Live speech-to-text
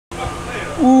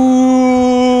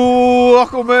Ooh,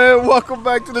 welcome, man. Welcome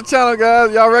back to the channel,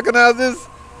 guys. Y'all recognize this?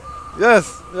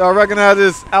 Yes, y'all recognize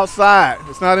this outside.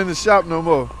 It's not in the shop no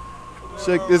more.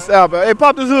 Check this out, man. Hey,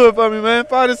 pop this hood for me, man.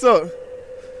 Fire this up.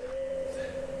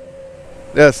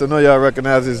 Yes, I know y'all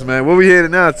recognize this, man. Where we headed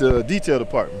now? To the detail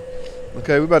department.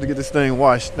 Okay, we about to get this thing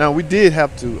washed. Now, I did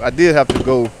have to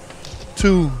go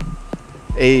to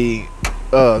a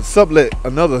sublet,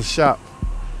 another shop,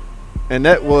 and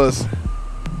that was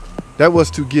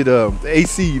to get the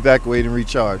AC evacuated and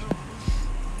recharged.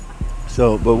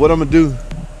 So, but what I'm gonna do,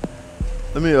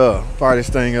 let me fire this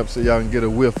thing up so y'all can get a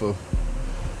whiff of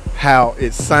how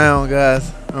it sounds,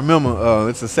 guys. Remember,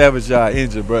 it's a Savage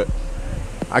engine, but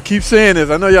I keep saying this.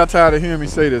 I know y'all tired of hearing me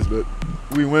say this, but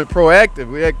we went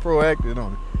proactive. We act proactive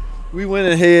on it. We went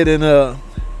ahead and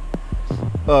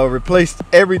replaced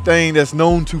everything that's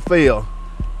known to fail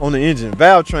on the engine,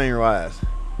 valve train wise.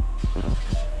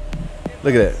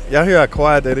 Look at that. Y'all hear how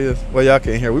quiet that is? Well, y'all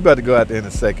can't hear. We about to go out there in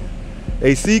a second.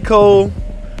 AC cold.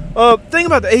 Thing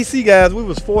about the AC, guys, we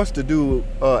was forced to do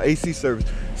AC service.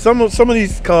 Some of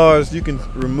these cars, you can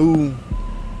remove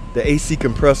the AC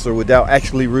compressor without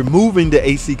actually removing the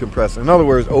AC compressor. In other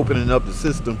words, opening up the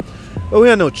system. But we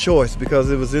had no choice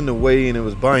because it was in the way and it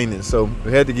was binding. So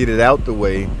we had to get it out the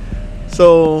way.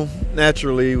 So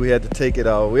naturally, we had to take it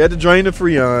off. We had to drain the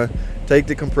Freon, take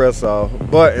the compressor off.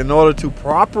 But in order to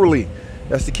properly,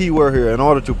 that's the key word here, in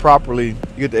order to properly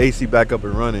get the AC back up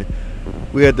and running,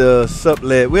 we had to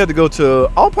sublet. We had to go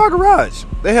to All Park Garage.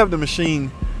 They have the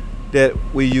machine that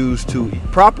we use to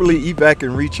properly evac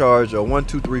and recharge a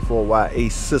 1234Y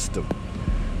system.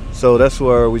 So that's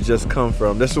where we just come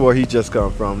from. This is where he just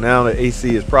come from. Now the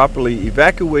AC is properly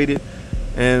evacuated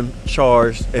and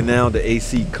charged, and now the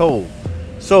AC cold.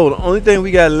 So the only thing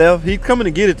we got left, he's coming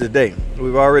to get it today.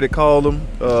 We've already called him.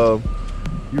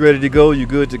 You ready to go? You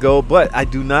good to go? But I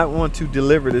do not want to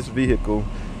deliver this vehicle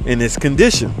in this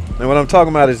condition. And what I'm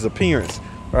talking about is appearance.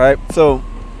 All right, so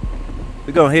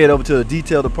we're gonna head over to the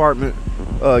detail department,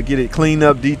 get it cleaned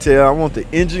up, detail. I want the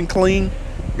engine clean,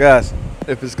 guys.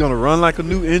 If it's gonna run like a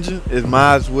new engine, it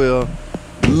might as well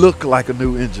look like a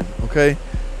new engine. Okay,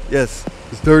 yes,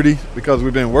 it's dirty because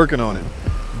we've been working on it,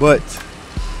 but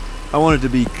I want it to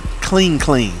be clean.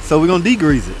 So we're gonna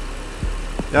degrease it.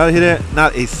 Y'all hear that?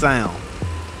 Not a sound.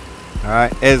 All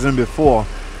right, as in before.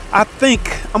 I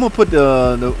think I'm gonna put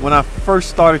the when I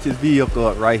first started this vehicle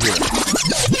up right here.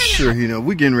 Sure, you know,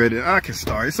 we're getting ready. I can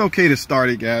start. It's okay to start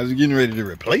it, guys. We're getting ready to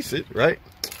replace it, right?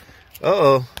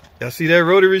 Uh-oh. Y'all see that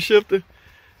rotary shifter?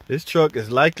 This truck is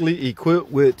likely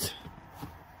equipped with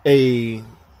a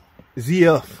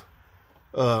ZF.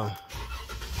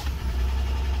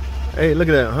 Hey, look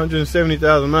at that,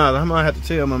 170,000 miles. I might have to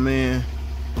tell my man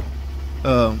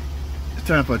it's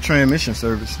time for a transmission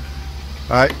service.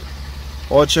 All right,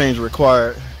 oil change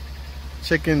required.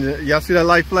 Check in the, y'all see that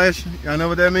light flash? Y'all know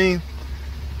what that means?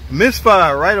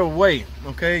 Misfire right away.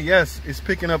 Okay, yes, it's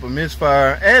picking up a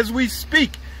misfire as we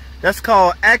speak. That's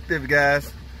called active,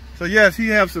 guys. So yes, he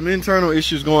has some internal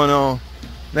issues going on.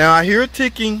 Now I hear a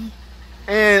ticking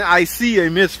and I see a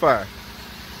misfire.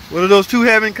 What do those two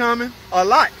have in common? A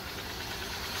lot.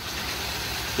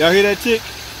 Y'all hear that tick?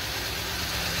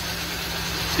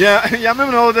 Yeah, y'all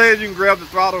remember the old days you can grab the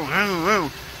throttle?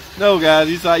 No, guys,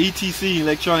 these are ETC,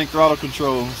 electronic throttle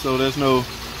control. So there's no,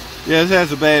 yeah, this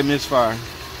has a bad misfire.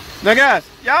 Now, guys,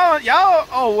 y'all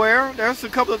are aware there's a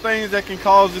couple of things that can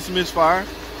cause this misfire.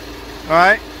 All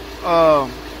right,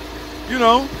 you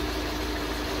know,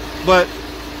 but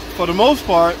for the most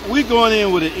part, we're going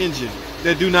in with an engine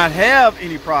that do not have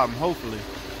any problem, hopefully.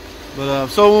 But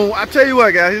so I tell you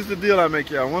what, guys, here's the deal I make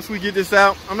y'all. Once we get this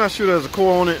out, I'm not sure there's a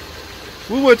core on it,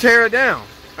 we will tear it down.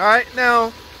 All right, now,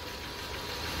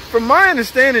 from my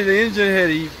understanding, the engine that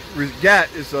he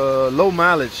got is a low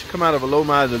mileage, come out of a low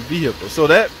mileage vehicle. So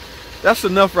that's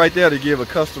enough right there to give a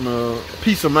customer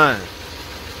peace of mind.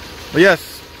 But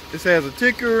yes, this has a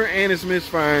ticker and it's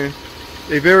misfiring.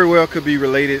 They very well could be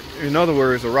related. In other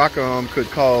words, a rocker arm could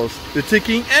cause the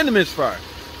ticking and the misfire.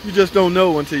 You just don't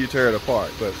know until you tear it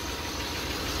apart. But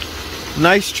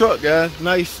nice truck, guys.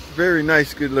 Nice, very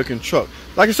nice, good looking truck.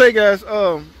 Like I say, guys,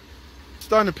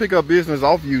 starting to pick up business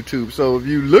off YouTube. So if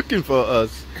you're looking for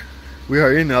us, we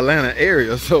are in the Atlanta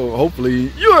area. So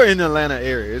hopefully you're in the Atlanta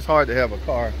area. It's hard to have a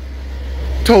car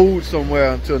towed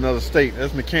somewhere to another state.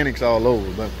 There's mechanics all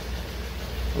over, but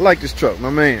I like this truck, my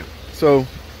man. So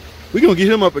we're gonna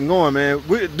get him up and going, man.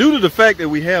 Due to the fact that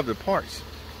we have the parts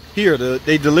here,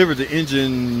 they delivered the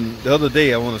engine the other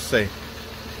day, I want to say.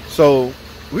 So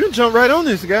we're gonna jump right on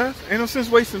this, guys. Ain't no sense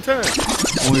wasting time.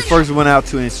 When we first went out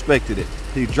to inspect it,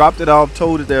 he dropped it off,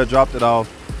 towed it there, dropped it off.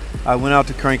 I went out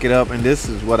to crank it up, and this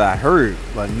is what I heard.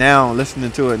 But now,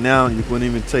 listening to it now, you couldn't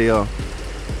even tell.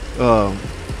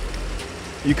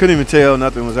 You couldn't even tell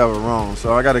nothing was ever wrong.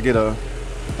 So I got to get a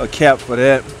cap for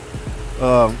that.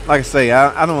 Like I say,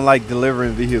 I don't like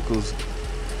delivering vehicles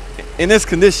in this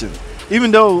condition.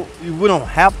 Even though we don't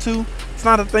have to, it's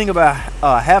not a thing about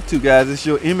have to, guys. It's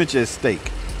your image at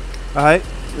stake. All right.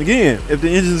 Again, if the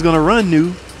engine's gonna run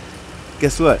new,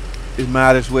 guess what? It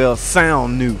might as well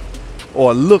sound new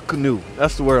or look new.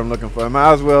 That's the word I'm looking for. It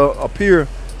might as well appear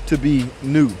to be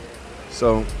new.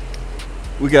 So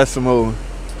we got some more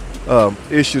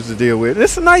issues to deal with.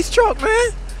 This is a nice truck, man.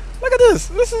 Look at this.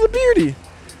 This is a beauty.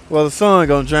 Well, the sun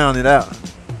gonna drown it out.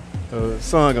 The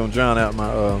sun gonna drown out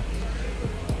my.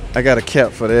 I got a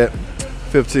cap for that.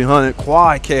 1500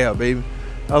 quad cab, baby.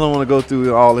 I don't want to go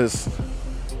through all this,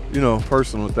 you know,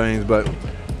 personal things, but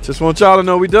just want y'all to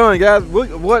know we done, guys.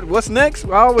 What's next?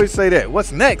 I always say that.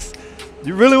 What's next?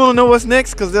 You really want to know what's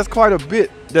next? Because there's quite a bit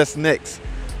that's next.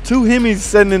 2 Hemis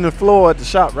sitting in the floor at the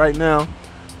shop right now.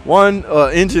 1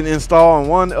 engine install and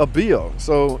 1 a build.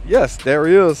 So yes, there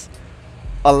is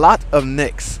a lot of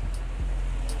next.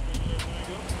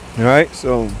 All right,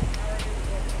 so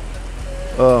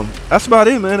that's about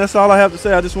it, man. That's all I have to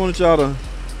say. I just wanted y'all to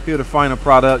hear the final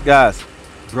product, guys.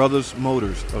 Brothers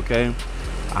Motors, okay?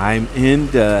 I'm in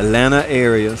the Atlanta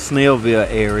area, Snellville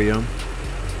area,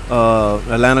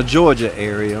 Atlanta, Georgia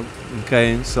area,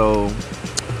 okay? So,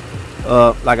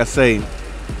 like I say,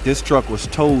 this truck was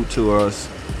told to us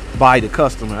by the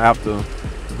customer after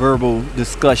verbal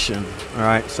discussion, all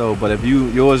right? So, but if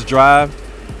yours drive,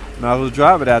 might as well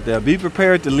drive it out there. Be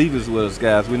prepared to leave us with us,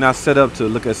 guys. We're not set up to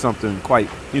look at something quite,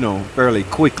 you know, fairly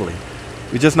quickly.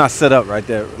 We're just not set up right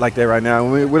there like that right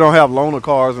now. We don't have loaner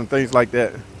cars and things like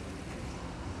that.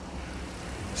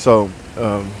 So,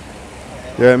 yeah,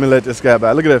 let me let this guy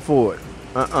by. Look at that Ford.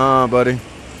 Buddy.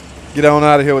 Get on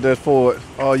out of here with that Ford.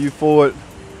 Oh, you Ford.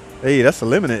 Hey, that's a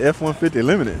limited, F-150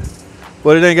 limited.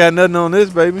 But it ain't got nothing on this,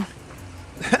 baby.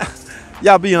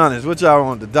 Y'all be honest. What y'all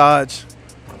want, the Dodge,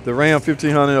 the Ram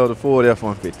 1500, or the Ford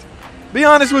F-150? Be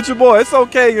honest with your boy. It's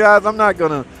okay, guys. I'm not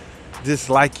going to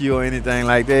dislike you or anything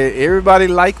like that. Everybody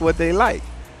like what they like.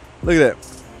 Look at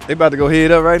that. They about to go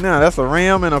head up right now. That's a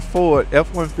Ram and a Ford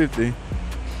F-150.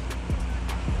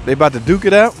 They about to duke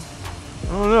it out. I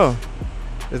don't know.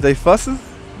 Is they fussing?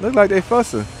 Look like they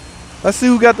fussing. Let's see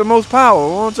who got the most power.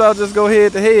 Why don't y'all just go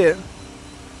head to head?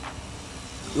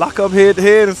 Lock up head to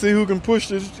head and see who can push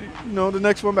this, you know, the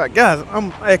next one back. Guys,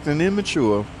 I'm acting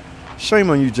immature. Shame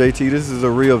on you, JT. This is a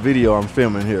real video I'm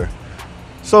filming here.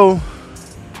 So,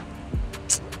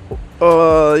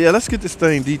 yeah, let's get this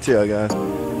thing detailed, guys.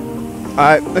 All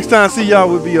right, next time I see y'all,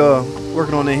 we'll be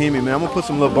working on that Hemi, man. I'm gonna put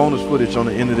some little bonus footage on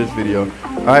the end of this video.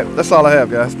 All right, that's all I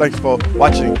have, guys. Thanks for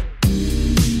watching.